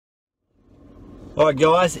Alright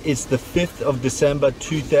guys, it's the 5th of December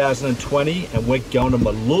 2020 and we're going to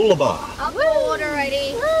Mooloolaba. I'm bored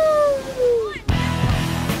already.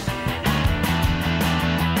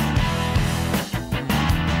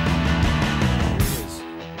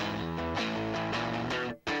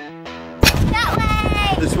 That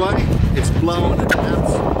way! This way, it's blowing at an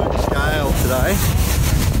absolute scale today.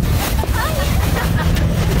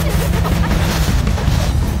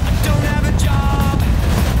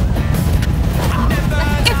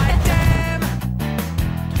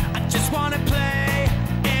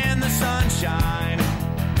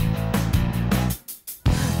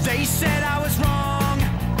 They said I was wrong,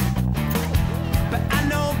 but I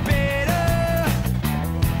know better.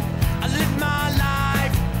 I live my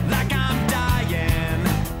life like I'm dying.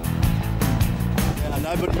 Now,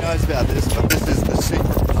 nobody knows about this, but this is the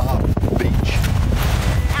secret park beach.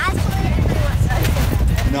 Actually, everyone knows about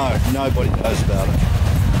it. No, nobody knows about it.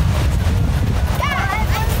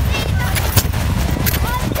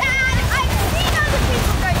 Dad, I've seen other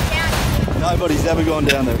people go down here. Nobody's ever gone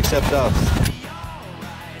down there except us.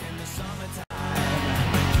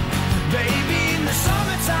 Baby, in the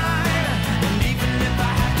summertime, and even if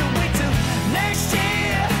I have to wait till next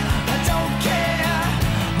year, I don't care.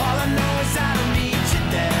 All I know is I'll meet you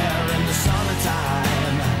there in the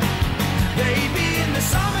summertime. Baby, in the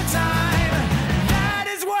summertime,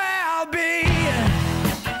 that is where I'll be.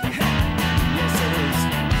 Yes, it is.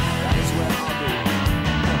 That is where I'll be.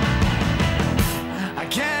 I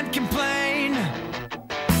can't complain,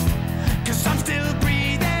 'cause I'm still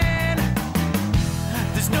breathing.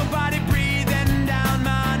 There's nobody breathing down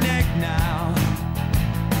my neck now.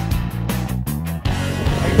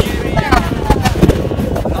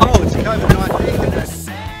 Oh, it's COVID-19.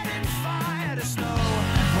 Setting fire to snow.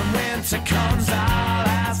 When winter comes, I'll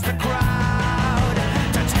ask the crowd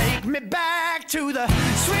to take me back to the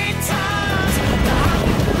sweet times.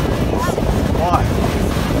 Why?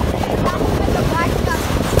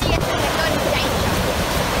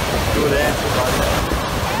 Good answer, buddy.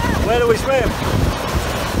 Where do we swim?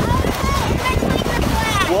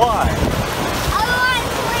 Why?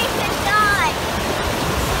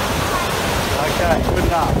 Okay, good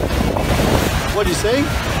enough. What do you see?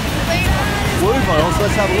 Blue bottles.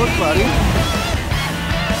 Let's have a look, buddy.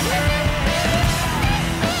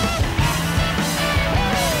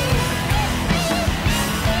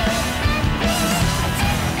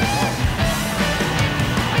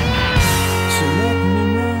 So let me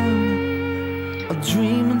run. I'll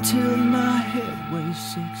dream until my head weighs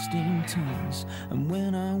 16 tons. And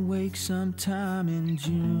when I wake sometime in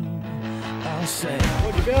June, I'll say,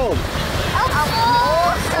 What'd you build? A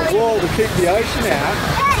Wall to keep the ocean out.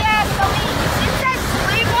 Yeah, so since there's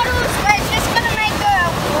 3 bottles, we're just gonna make a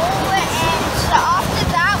wall, and so after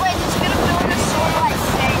that, we're just gonna build a sort of like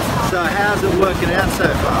stage. So how's it working out so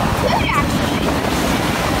far? Good, actually.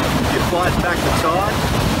 You fighting back the tide?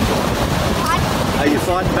 Are you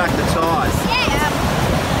fighting back the tide? Yeah.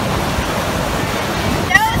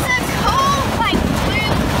 There was a cool, like,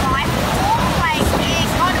 blue light ball, like, it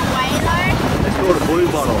got away though. It's called a blue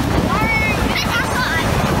bottle. No,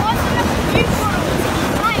 it wasn't a blue bottle.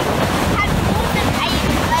 Like, it had more than 8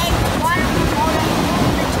 legs, one on the bottom, one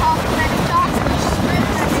on the top, and then a dark strip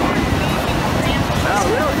that's like moving around. Oh,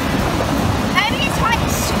 really? Maybe it's like a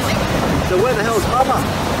swim. So where the hell's Mama?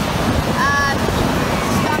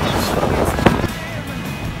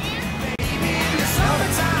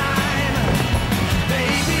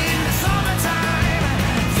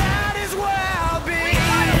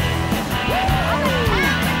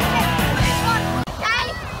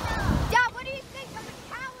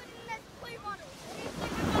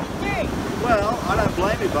 Well, I don't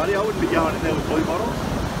blame you, buddy. I wouldn't be going in there with blue bottles.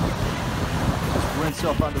 Just rinse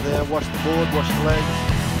off under there, wash the board, wash the legs.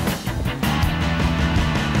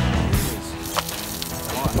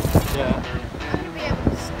 Right. Yeah.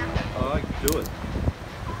 Oh, I can do it.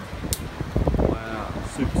 Wow,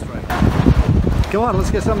 super strength. Come on,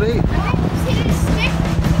 let's get something to eat.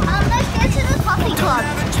 Let's go to the coffee club.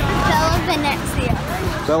 Bella Venezia.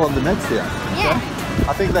 Bella Venezia? Yeah.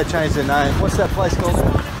 I think they changed their name. What's that place called?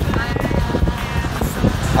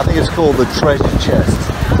 I think it's called the Treasure Chest.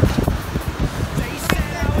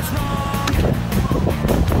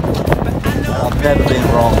 And I've never been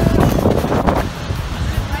wrong.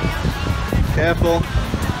 Careful.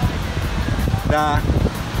 Nah.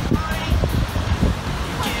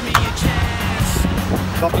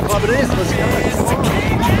 Coffee club it is. Let's go.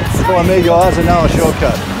 Follow me, guys. I know a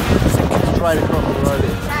shortcut. Straight across the road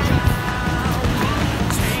here.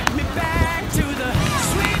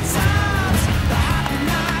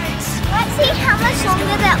 Let's see how much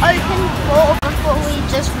longer they're open for before we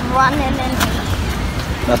just run in and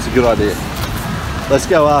That's a good idea. Let's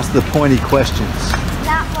go ask the pointy questions.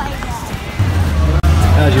 That way there.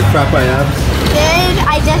 How's your frappe, Abs? Good.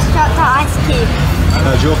 I just dropped the ice cube.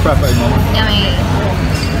 How's your frappe, Mama? Yummy.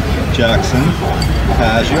 Jackson,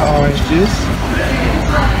 how's your orange juice?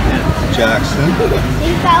 Jackson,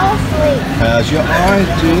 He fell asleep. how's your orange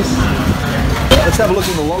juice? Let's have a look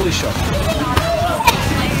in the lolly shop.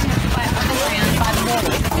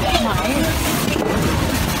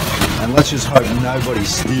 And let's just hope nobody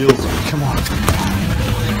steals it. Come on.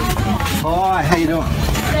 Hi, how you doing?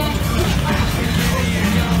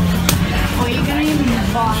 Are you going to even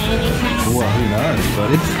buy anything? Well, who knows,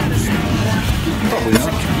 buddy? Probably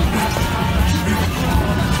not.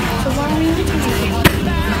 So why are we looking at it?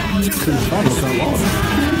 Because it's fun looking at lollies.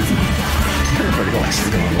 Everybody likes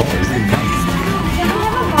looking at lollies, isn't it? Do you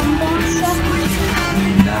have a bum boxer?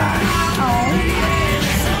 Nah.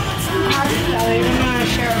 So you want to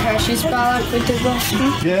share a Hershey's bar like we did last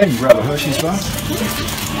time? Yeah, you grab a Hershey's bar.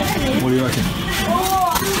 What do you reckon?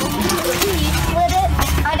 Oh, can you split it?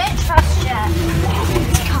 I don't trust you.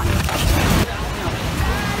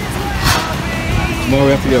 Tomorrow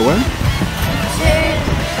we have to go where? To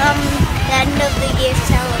the end of the year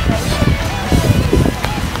celebration.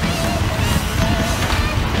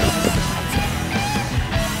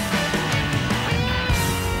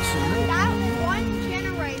 That one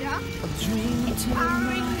generator is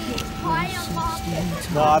powering the entire market.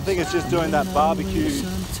 No, I think it's just doing that barbecue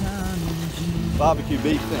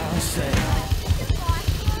beef thing.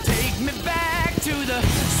 Take me back to the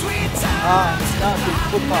sweet time. That's the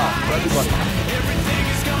footpath for everybody. Everything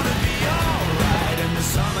is gonna be alright in the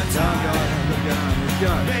summertime. Let's go.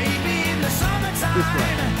 Baby, in the summertime. This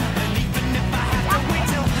way. And even if I have to wait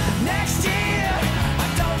till next year, I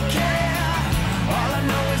don't care. All I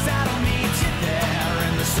know is that I'll meet you there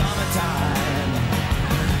in the summertime.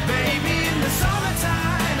 Baby, in the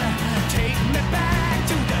summertime, take me back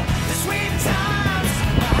to the sweet times,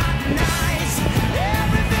 the hot nights.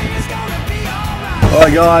 Everything is gonna be alright.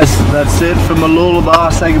 Alright guys, that's it from Mooloolaba.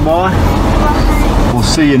 Say goodbye. We'll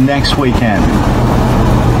see you next weekend.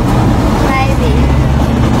 Maybe.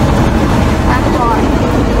 Bye.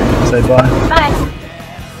 Say bye. Bye.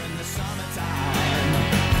 In the summertime,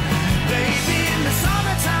 baby, in the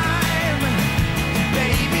summertime,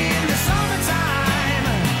 baby, in the summertime,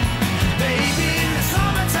 baby, in the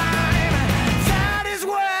summertime, that is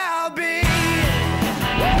where I'll be.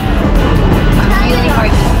 I really hope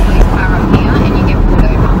you put your car up here and you get pulled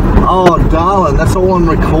over. Oh darling, that's all on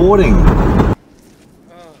recording.